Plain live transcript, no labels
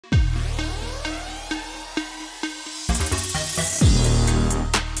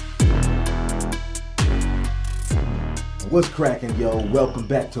What's cracking, yo? Welcome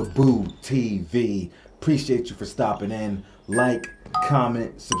back to Boo TV. Appreciate you for stopping in. Like,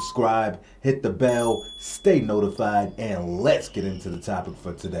 comment, subscribe, hit the bell, stay notified, and let's get into the topic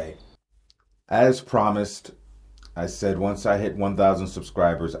for today. As promised, I said once I hit 1,000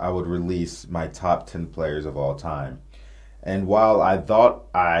 subscribers, I would release my top 10 players of all time. And while I thought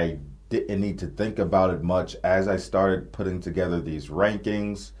I didn't need to think about it much, as I started putting together these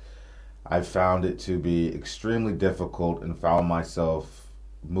rankings, I found it to be extremely difficult and found myself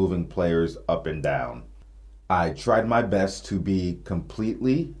moving players up and down. I tried my best to be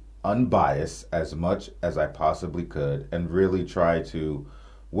completely unbiased as much as I possibly could and really try to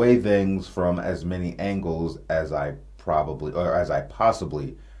weigh things from as many angles as I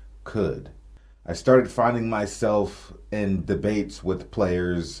possibly could. I started finding myself in debates with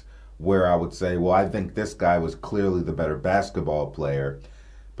players where I would say, well, I think this guy was clearly the better basketball player,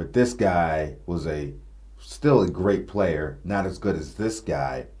 but this guy was still a great player, not as good as this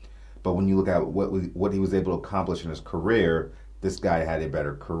guy. But when you look at what he was able to accomplish in his career, this guy had a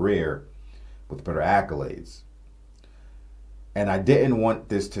better career with better accolades. And I didn't want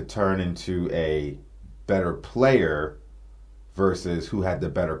this to turn into a better player versus who had the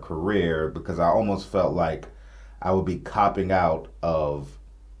better career, because I almost felt like I would be copping out of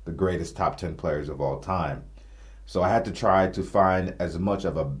the greatest top 10 players of all time. So I had to try to find as much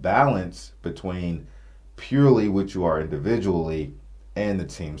of a balance between purely what you are individually and the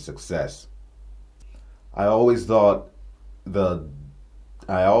team's success. I always thought the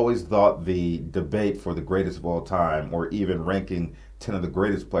debate for the greatest of all time, or even ranking 10 of the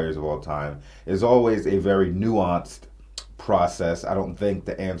greatest players of all time, is always a very nuanced process. I don't think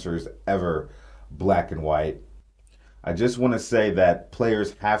the answer is ever black and white. I just want to say that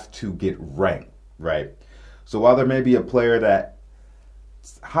players have to get ranked, right? So while there may be a player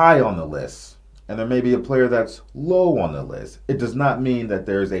that's high on the list, and there may be a player that's low on the list, it does not mean that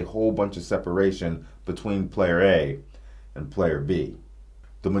there's a whole bunch of separation between player A and player B.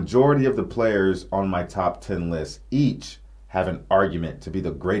 The majority of the players on my top 10 list each have an argument to be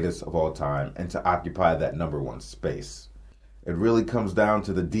the greatest of all time and to occupy that number one space. It really comes down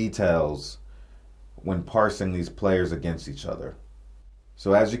to the details when parsing these players against each other.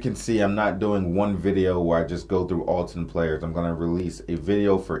 So as you can see, I'm not doing one video where I just go through all 10 players. I'm going to release a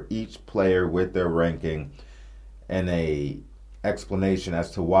video for each player with their ranking and a explanation as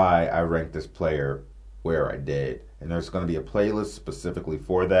to why I ranked this player where I did. And there's going to be a playlist specifically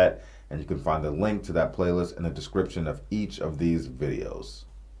for that, and you can find the link to that playlist in the description of each of these videos.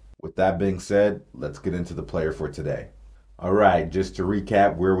 With that being said, let's get into the player for today. All right, just to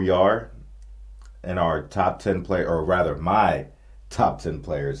recap where we are in our top 10 player, or rather my top 10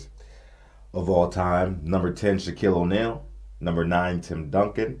 players of all time. Number 10, Shaquille O'Neal. Number 9, Tim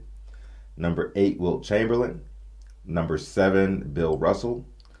Duncan. Number 8, Wilt Chamberlain. Number 7, Bill Russell.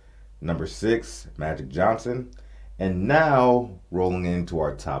 Number 6, Magic Johnson. And now, rolling into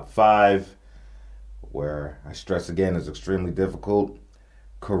our top 5, where I stress again is extremely difficult,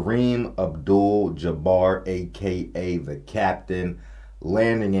 Kareem Abdul-Jabbar, a.k.a. the captain,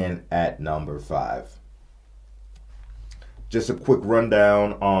 landing in at number 5. Just a quick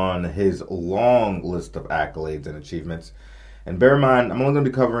rundown on his long list of accolades and achievements. And bear in mind, I'm only going to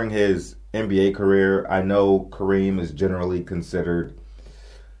be covering his NBA career. I know Kareem is generally considered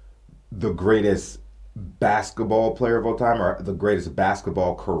the greatest basketball player of all time, or the greatest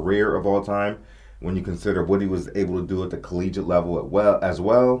basketball career of all time, when you consider what he was able to do at the collegiate level as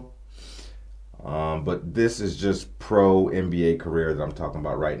well. But this is just pro NBA career that I'm talking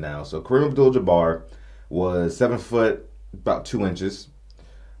about right now. So Kareem Abdul-Jabbar was 7 foot, about 2 inches,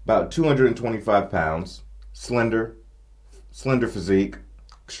 about 225 pounds, slender physique,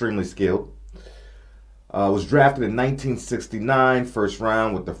 extremely skilled. Was drafted in 1969, first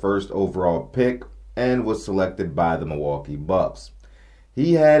round with the first overall pick, and was selected by the Milwaukee Bucks.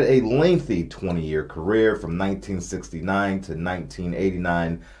 He had a lengthy 20-year career from 1969 to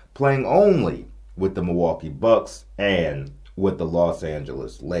 1989, playing only with the Milwaukee Bucks and with the Los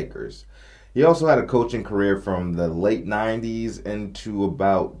Angeles Lakers. He also had a coaching career from the late 90s into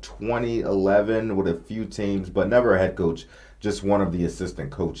about 2011 with a few teams, but never a head coach, just one of the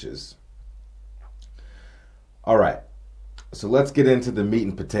assistant coaches. All right, so let's get into the meat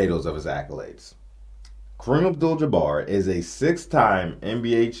and potatoes of his accolades. Kareem Abdul-Jabbar is a 6-time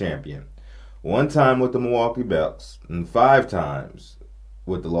NBA champion, 1 time with the Milwaukee Bucks, and 5 times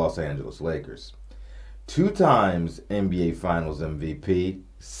with the Los Angeles Lakers. 2 times NBA Finals MVP,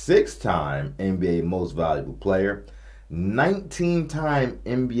 6-time NBA Most Valuable Player, 19-time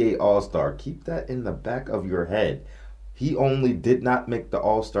NBA All-Star. Keep that in the back of your head. He only did not make the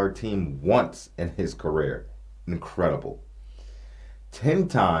All-Star team once in his career. Incredible.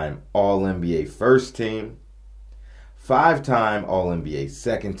 10-time All-NBA first team, 5-time All-NBA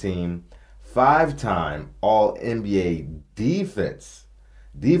second team, 5-time All-NBA defensive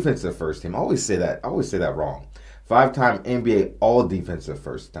first team. I always say that wrong. 5-time NBA All-Defensive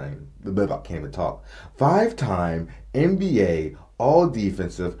first team. I can't even talk. 5-time NBA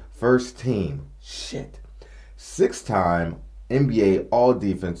All-Defensive first team. Shit. 6-time NBA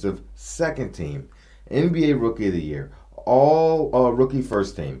All-Defensive second team. NBA Rookie of the Year. All Rookie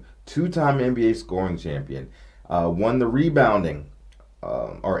first team. 2-time NBA scoring champion. Won the rebounding,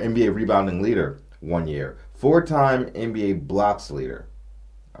 or NBA rebounding leader 1 year. 4-time NBA blocks leader.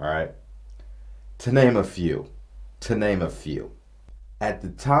 All right. To name a few. At the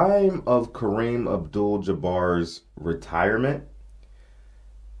time of Kareem Abdul-Jabbar's retirement,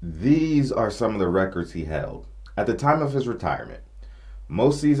 these are some of the records he held. At the time of his retirement,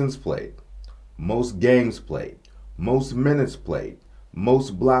 most seasons played, most games played, most minutes played,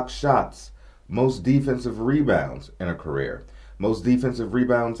 most block shots, most defensive rebounds in a career, most defensive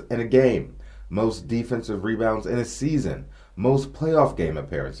rebounds in a game, most defensive rebounds in a season, most playoff game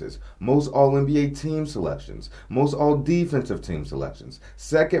appearances, most All-NBA team selections, most All-Defensive team selections,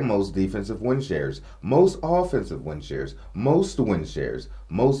 second most defensive win shares, most offensive win shares, most win shares,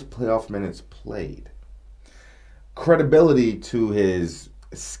 most playoff minutes played. Credibility to his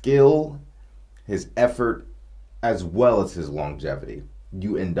skill, his effort, as well as his longevity.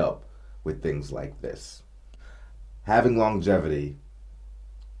 You end up with things like this. Having longevity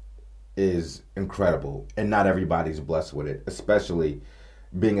is incredible, and not everybody's blessed with it, especially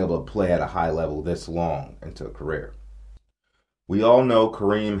being able to play at a high level this long into a career. We all know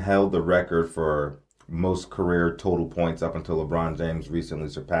Kareem held the record for most career total points up until LeBron James recently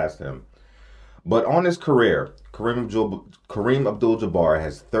surpassed him. But on his career, Kareem Abdul-Jabbar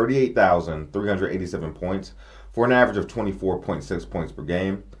has 38,387 points for an average of 24.6 points per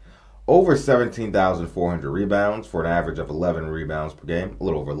game, over 17,400 rebounds for an average of 11 rebounds per game, a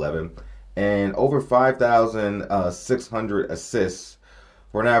little over 11, and over 5,600 assists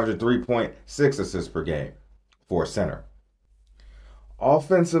for an average of 3.6 assists per game for a center.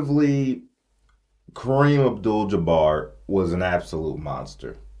 Offensively, Kareem Abdul-Jabbar was an absolute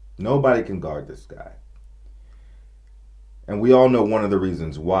monster. Nobody can guard this guy. And we all know one of the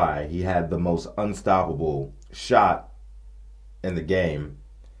reasons why. He had the most unstoppable shot in the game,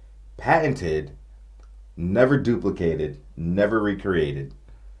 patented, never duplicated, never recreated,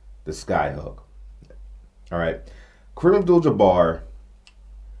 the skyhook. All right. Kareem Abdul-Jabbar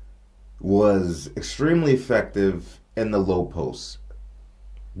was extremely effective in the low post.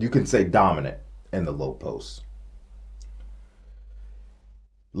 You can say dominant in the low post.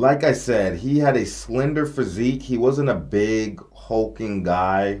 Like I said, he had a slender physique. He wasn't a big, hulking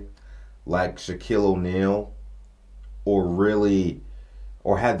guy like Shaquille O'Neal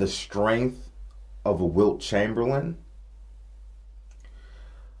or had the strength of a Wilt Chamberlain.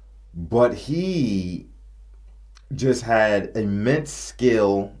 But he just had immense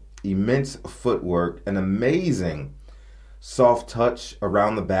skill, immense footwork, an amazing soft touch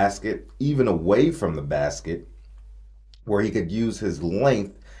around the basket, even away from the basket, where he could use his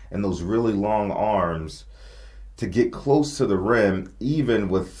length and those really long arms to get close to the rim, even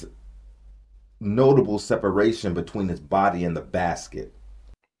with notable separation between his body and the basket.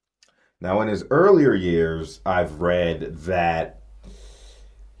 Now, in his earlier years, I've read that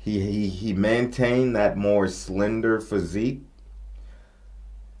he maintained that more slender physique,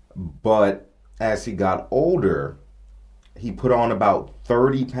 but as he got older, he put on about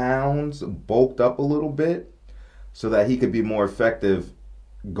 30 pounds, bulked up a little bit, so that he could be more effective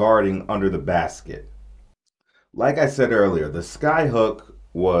guarding under the basket. Like I said earlier, the skyhook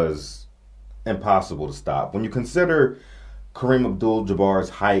was impossible to stop. When you consider Kareem Abdul-Jabbar's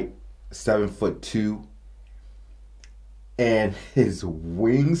height, 7'2", and his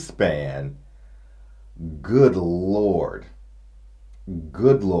wingspan, good Lord.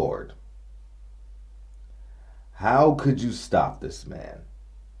 How could you stop this man?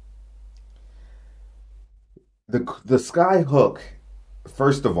 The skyhook,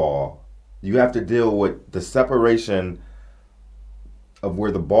 first of all, you have to deal with the separation of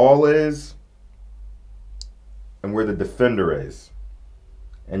where the ball is and where the defender is.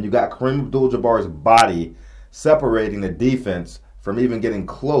 And you got Kareem Abdul-Jabbar's body separating the defense from even getting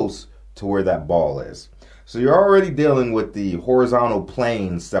close to where that ball is. So you're already dealing with the horizontal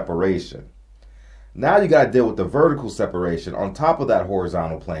plane separation. Now you got to deal with the vertical separation on top of that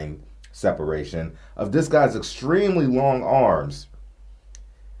horizontal plane separation of this guy's extremely long arms,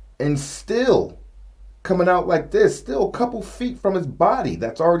 and still coming out like this, still a couple feet from his body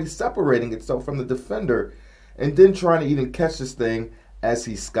that's already separating itself from the defender, and then trying to even catch this thing as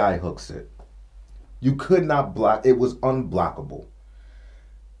he sky hooks it. You could not block. It was unblockable.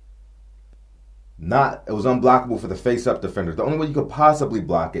 It was unblockable for the face-up defender. The only way you could possibly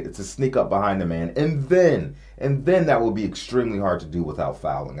block it is to sneak up behind the man, and then that will be extremely hard to do without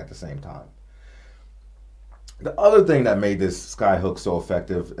fouling at the same time. The other thing that made this sky hook so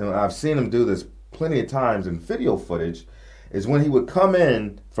effective, and I've seen him do this plenty of times in video footage, is when he would come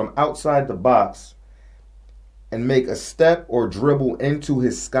in from outside the box and make a step or dribble into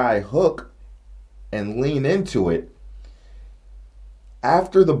his sky hook and lean into it.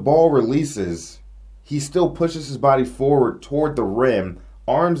 After the ball releases, he still pushes his body forward toward the rim,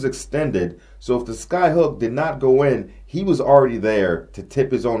 arms extended, so if the sky hook did not go in, he was already there to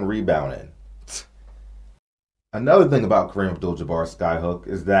tip his own rebound in. Another thing about Kareem Abdul-Jabbar's sky hook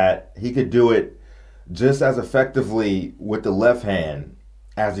is that he could do it just as effectively with the left hand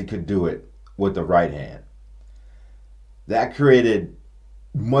as he could do it with the right hand. That created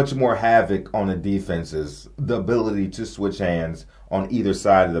much more havoc on the defenses, the ability to switch hands on either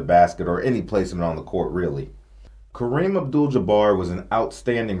side of the basket or any placement on the court, really. Kareem Abdul-Jabbar was an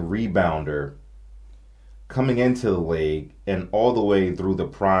outstanding rebounder coming into the league and all the way through the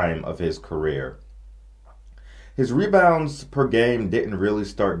prime of his career. His rebounds per game didn't really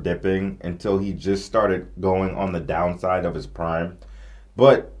start dipping until he just started going on the downside of his prime,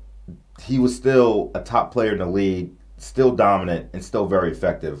 but he was still a top player in the league, still dominant and still very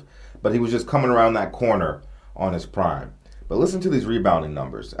effective, but he was just coming around that corner on his prime. But listen to these rebounding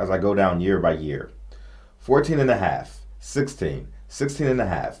numbers as I go down year by year. 14.5, 16,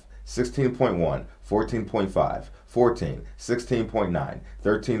 16.5, 16.1, 14.5, 14, 16.9,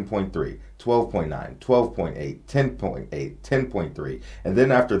 13.3, 12.9, 12.8, 10.8, 10.3. And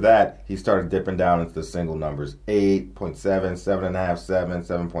then after that, he started dipping down into the single numbers, 8.7, 7.5, 7,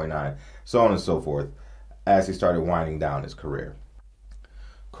 7.9, so on and so forth, as he started winding down his career.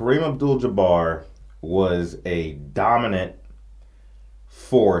 Kareem Abdul-Jabbar was a dominant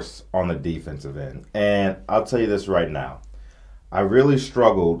force on the defensive end. And I'll tell you this right now. I really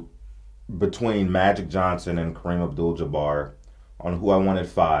struggled between Magic Johnson and Kareem Abdul-Jabbar on who I wanted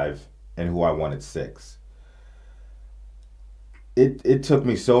 5 and who I wanted 6. It took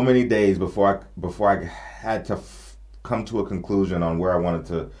me so many days before I had to come to a conclusion on where I wanted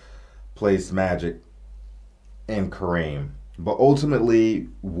to place Magic and Kareem. But ultimately,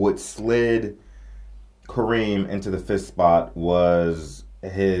 what slid Kareem into the 5th spot was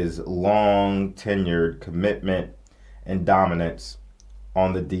his long tenured commitment and dominance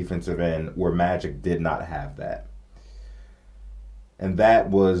on the defensive end, where Magic did not have that. And that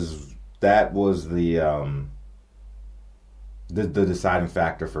was the deciding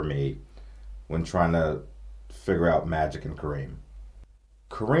factor for me when trying to figure out Magic and Kareem.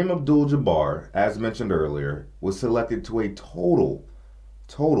 Kareem Abdul-Jabbar, as mentioned earlier, was selected to a total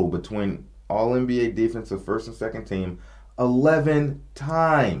between All-NBA defensive first and second team 11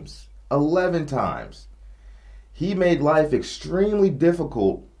 times. 11 times. He made life extremely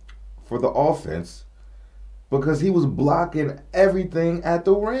difficult for the offense because he was blocking everything at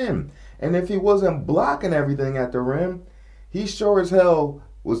the rim. And if he wasn't blocking everything at the rim, he sure as hell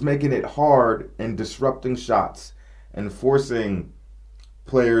was making it hard and disrupting shots and forcing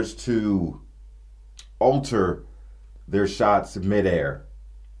players to alter their shots midair.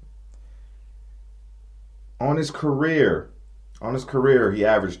 On his career, he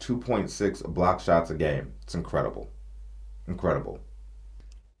averaged 2.6 block shots a game. It's incredible. Incredible.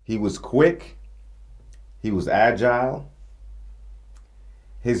 He was quick. He was agile.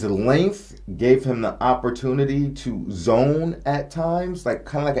 His length gave him the opportunity to zone at times, like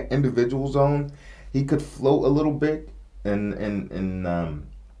kind of like an individual zone. He could float a little bit, and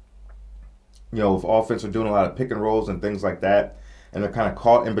if offense are doing a lot of pick and rolls and things like that, and they're kind of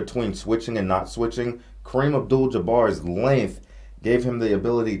caught in between switching and not switching, Kareem Abdul-Jabbar's length gave him the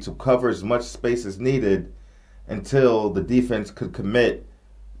ability to cover as much space as needed until the defense could commit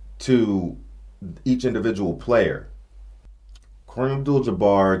to each individual player. Kareem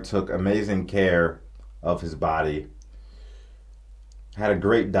Abdul-Jabbar took amazing care of his body, had a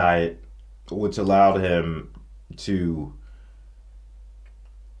great diet, which allowed him to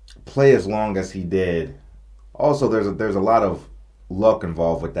play as long as he did. Also, there's a lot of luck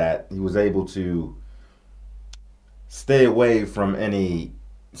involved with that. He was able to stay away from any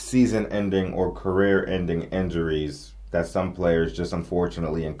season-ending or career-ending injuries that some players just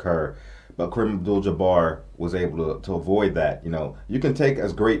unfortunately incur. But Kareem Abdul-Jabbar was able to avoid that. You can take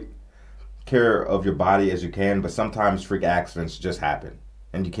as great care of your body as you can, but sometimes freak accidents just happen,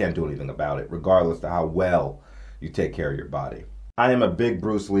 and you can't do anything about it, regardless of how well you take care of your body. I am a big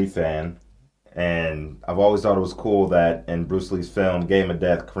Bruce Lee fan, And I've always thought it was cool that in Bruce Lee's film Game of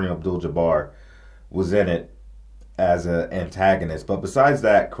Death, Kareem Abdul-Jabbar was in it as an antagonist. But besides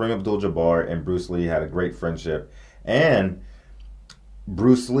that, Kareem Abdul-Jabbar and Bruce Lee had a great friendship. And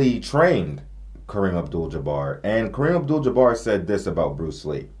Bruce Lee trained Kareem Abdul-Jabbar. And Kareem Abdul-Jabbar said this about Bruce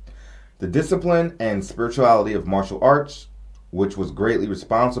Lee: "The discipline and spirituality of martial arts, which was greatly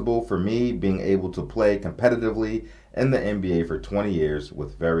responsible for me being able to play competitively in the NBA for 20 years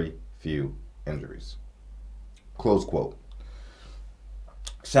with very few injuries." Close quote.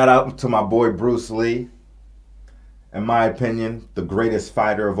 Shout out to my boy Bruce Lee. In my opinion, the greatest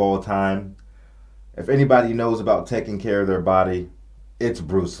fighter of all time. If anybody knows about taking care of their body, it's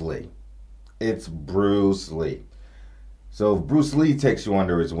Bruce Lee. It's Bruce Lee. So if Bruce Lee takes you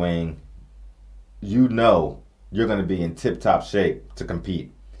under his wing, you know you're going to be in tip-top shape to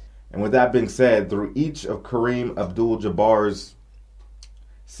compete. And with that being said, through each of Kareem Abdul-Jabbar's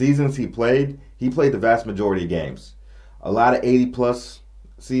seasons he played the vast majority of games. A lot of 80-plus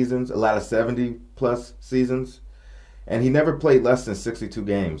seasons, a lot of 70-plus seasons. And he never played less than 62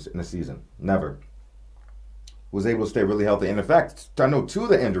 games in a season. Never. Was able to stay really healthy. And in fact, I know 2 of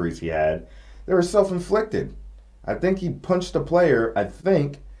the injuries he had, they were self-inflicted. I think he punched a player,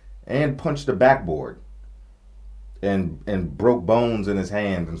 and punched a backboard. And broke bones in his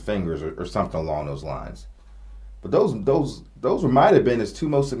hands and fingers or something along those lines. But those might have been his 2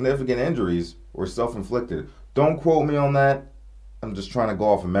 most significant injuries were self-inflicted. Don't quote me on that. I'm just trying to go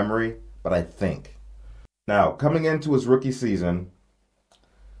off of memory, but I think. Now, coming into his rookie season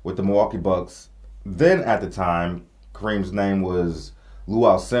with the Milwaukee Bucks, then at the time, Kareem's name was Lou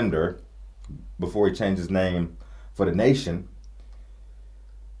Alcindor, before he changed his name for the nation.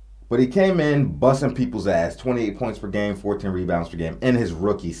 But he came in busting people's ass, 28 points per game, 14 rebounds per game in his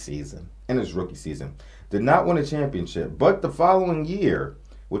rookie season. Did not win a championship. But the following year,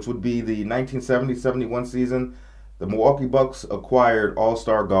 which would be the 1970-71 season, the Milwaukee Bucks acquired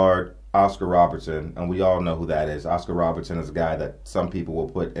all-star guard Oscar Robertson, and we all know who that is. Oscar Robertson is a guy that some people will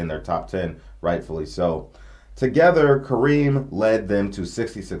put in their top 10, rightfully so. Together, Kareem led them to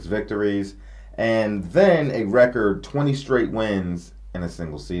 66 victories, and then a record 20 straight wins in a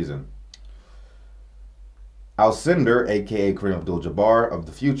single season. Alcindor, a.k.a. Kareem Abdul-Jabbar of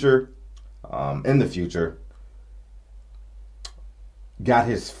the future, in the future, got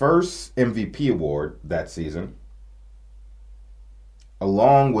his first MVP award that season,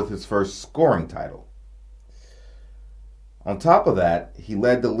 along with his first scoring title. On top of that, he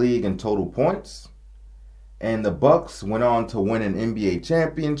led the league in total points, and the Bucks went on to win an NBA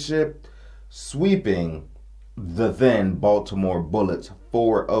championship, sweeping the then Baltimore Bullets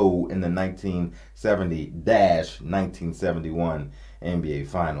 4-0 in the 1970-1971 NBA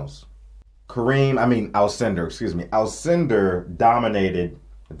Finals. Alcindor dominated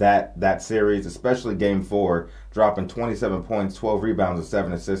that series, especially Game 4, dropping 27 points, 12 rebounds, and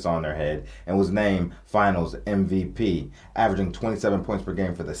 7 assists on their head, and was named Finals MVP, averaging 27 points per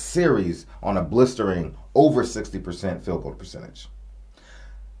game for the series on a blistering over 60% field goal percentage.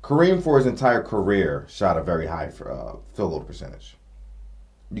 Kareem, for his entire career, shot a very high field goal percentage.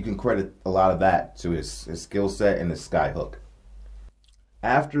 You can credit a lot of that to his skill set and his skyhook.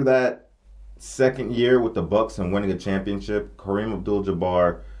 After that second year with the Bucks and winning a championship, Kareem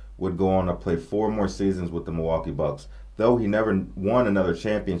Abdul-Jabbar would go on to play 4 more seasons with the Milwaukee Bucks. Though he never won another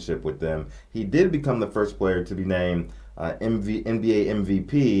championship with them, he did become the first player to be named NBA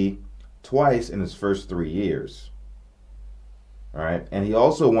MVP twice in his first 3 years. All right, and he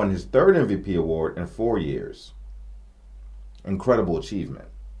also won his 3rd MVP award in 4 years. Incredible achievement.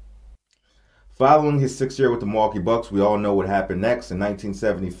 Following his 6th year with the Milwaukee Bucks, we all know what happened next. In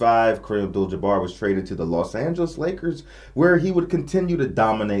 1975, Kareem Abdul-Jabbar was traded to the Los Angeles Lakers, where he would continue to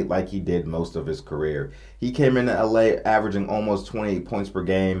dominate like he did most of his career. He came into LA averaging almost 28 points per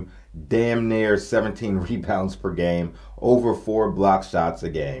game, damn near 17 rebounds per game, over 4 block shots a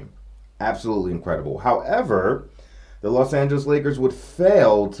game. Absolutely incredible. However, the Los Angeles Lakers would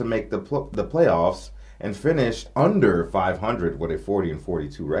fail to make the playoffs and finish under 500 with a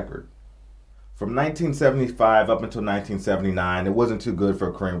 40-42 record. From 1975 up until 1979, it wasn't too good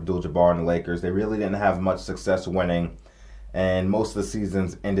for Kareem Abdul-Jabbar and the Lakers. They really didn't have much success winning, and most of the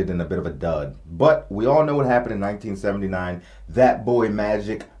seasons ended in a bit of a dud. But we all know what happened in 1979. That boy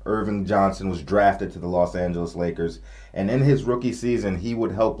Magic Irving Johnson was drafted to the Los Angeles Lakers, and in his rookie season, he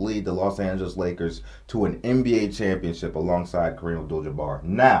would help lead the Los Angeles Lakers to an NBA championship alongside Kareem Abdul-Jabbar.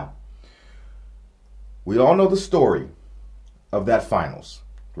 Now, we all know the story of that finals,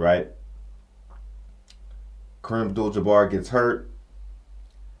 right? Kareem Abdul-Jabbar gets hurt,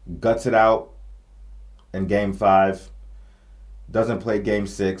 guts it out in Game 5. doesn't play game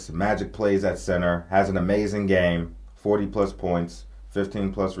 6. Magic plays at center, has an amazing game, 40 plus points,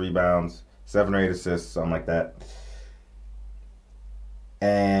 15 plus rebounds, 7 or 8 assists, something like that.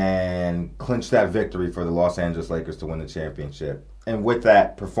 And clinched that victory for the Los Angeles Lakers to win the championship. And with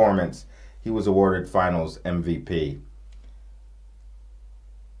that performance, he was awarded Finals MVP.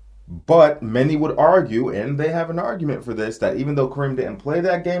 But many would argue, and they have an argument for this, that even though Kareem didn't play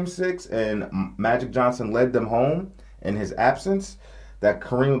that Game 6 and Magic Johnson led them home in his absence, that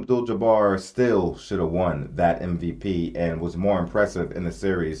Kareem Abdul-Jabbar still should have won that MVP and was more impressive in the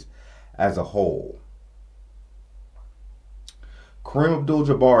series as a whole. Kareem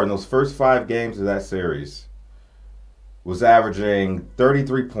Abdul-Jabbar in those first 5 games of that series was averaging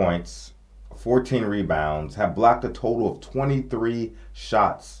 33 points, 14 rebounds, had blocked a total of 23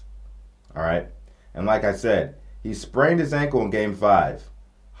 shots. All right. And like I said, he sprained his ankle in game 5,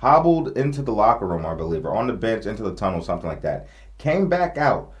 hobbled into the locker room, I believe, or on the bench into the tunnel, something like that. Came back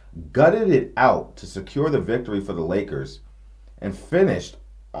out, gutted it out to secure the victory for the Lakers, and finished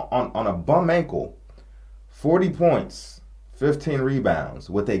on a bum ankle, 40 points, 15 rebounds,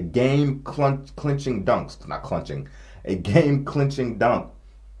 with a game-clinching a game-clinching dunk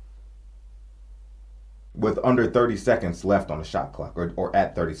with under 30 seconds left on the shot clock, or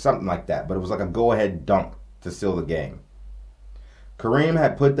at 30, something like that. But it was like a go-ahead dunk to seal the game. Kareem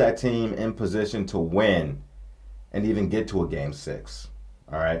had put that team in position to win and even get to a Game 6.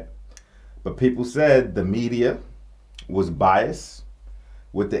 All right? But people said the media was biased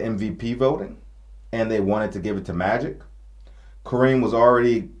with the MVP voting, and they wanted to give it to Magic. Kareem was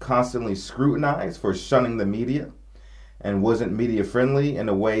already constantly scrutinized for shunning the media and wasn't media friendly in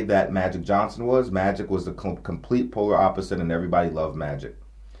a way that Magic Johnson was. Magic was the complete polar opposite, and everybody loved Magic.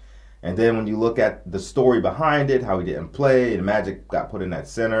 And then when you look at the story behind it, how he didn't play, and Magic got put in that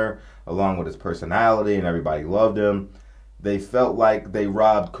center along with his personality, and everybody loved him, they felt like they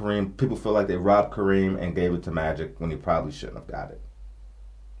robbed Kareem. People feel like they robbed Kareem and gave it to Magic when he probably shouldn't have got it.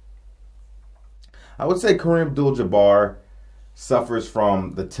 I would say Kareem Abdul-Jabbar suffers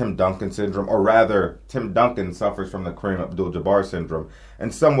from the Tim Duncan syndrome, or rather, Tim Duncan suffers from the Kareem Abdul-Jabbar syndrome.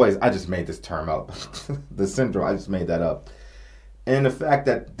 In some ways, I just made this term up. The syndrome, I just made that up. And the fact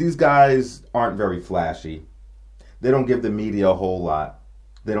that these guys aren't very flashy. They don't give the media a whole lot.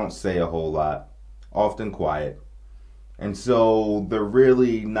 They don't say a whole lot. Often quiet. And so they're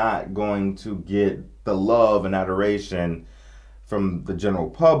really not going to get the love and adoration from the general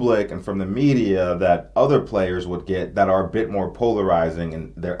public and from the media that other players would get that are a bit more polarizing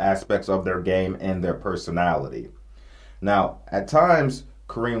in their aspects of their game and their personality. Now, at times,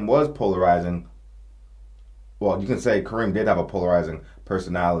 Kareem was polarizing. Well, you can say Kareem did have a polarizing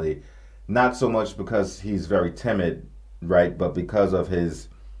personality, not so much because he's very timid, right, but because of his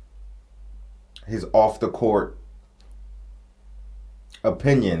off-the-court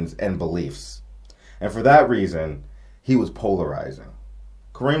opinions and beliefs. And for that reason, he was polarizing.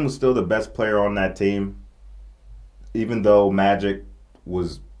 Kareem was still the best player on that team, even though Magic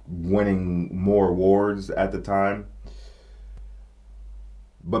was winning more awards at the time.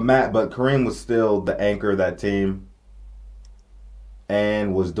 But Kareem was still the anchor of that team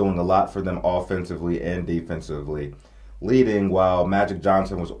and was doing a lot for them offensively and defensively, leading while Magic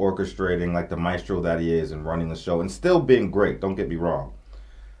Johnson was orchestrating like the maestro that he is and running the show and still being great, don't get me wrong.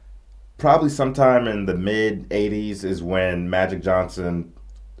 Probably sometime in the mid-'80s is when Magic Johnson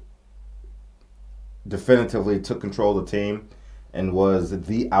definitively took control of the team and was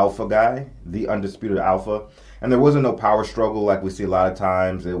the alpha guy, the undisputed alpha. And there wasn't no power struggle like we see a lot of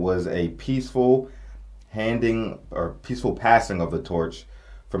times. It was a peaceful peaceful passing of the torch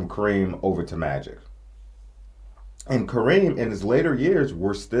from Kareem over to Magic. And Kareem, in his later years,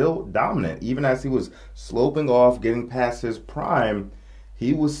 were still dominant. Even as he was sloping off, getting past his prime,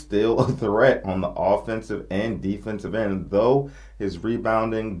 he was still a threat on the offensive and defensive end, though his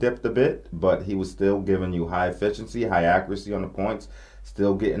rebounding dipped a bit, but he was still giving you high efficiency, high accuracy on the points,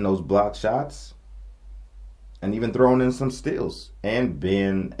 still getting those block shots, and even throwing in some steals, and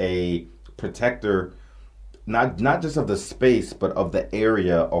being a protector, not just of the space, but of the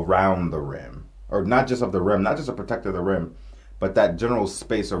area around the rim. Or not just of the rim, not just a protector of the rim, but that general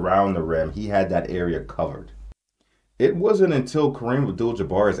space around the rim. He had that area covered. It wasn't until Kareem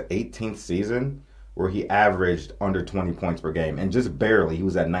Abdul-Jabbar's 18th season where he averaged under 20 points per game. And just barely, he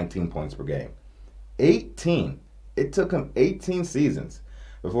was at 19 points per game. 18. It took him 18 seasons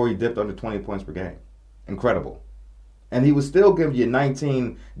before he dipped under 20 points per game. Incredible. And he was still giving you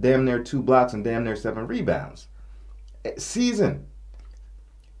 19, damn near 2 blocks and damn near 7 rebounds. Season.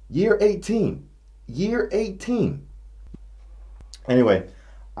 Year 18. Year 18. Anyway,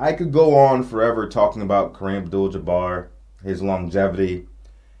 I could go on forever talking about Kareem Abdul-Jabbar. his longevity,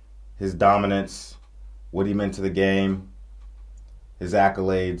 his dominance, what he meant to the game, his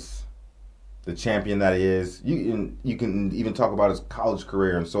accolades, the champion that he is. You can even talk about his college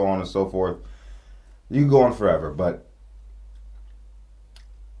career and so on and so forth. You can go on forever, but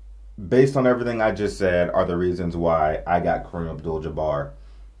based on everything I just said are the reasons why I got Kareem Abdul-Jabbar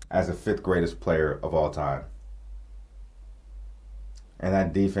as the 5th greatest player of all time. And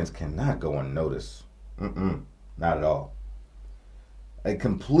that defense cannot go unnoticed. Not at all. A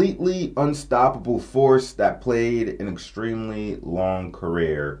completely unstoppable force that played an extremely long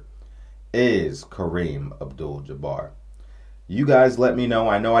career is Kareem Abdul-Jabbar. You guys let me know.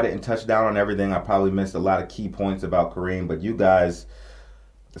 I know I didn't touch down on everything. I probably missed a lot of key points about Kareem, but you guys,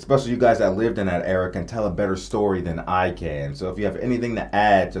 especially you guys that lived in that era, can tell a better story than I can. So if you have anything to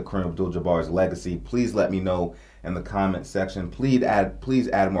add to Kareem Abdul-Jabbar's legacy, please let me know in the comment section. Please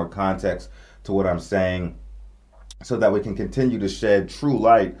add more context to what I'm saying so that we can continue to shed true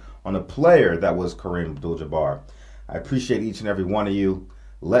light on a player that was Kareem Abdul-Jabbar. I appreciate each and every one of you.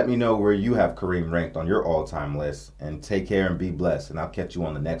 Let me know where you have Kareem ranked on your all-time list. And take care and be blessed. And I'll catch you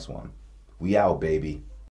on the next one. We out, baby.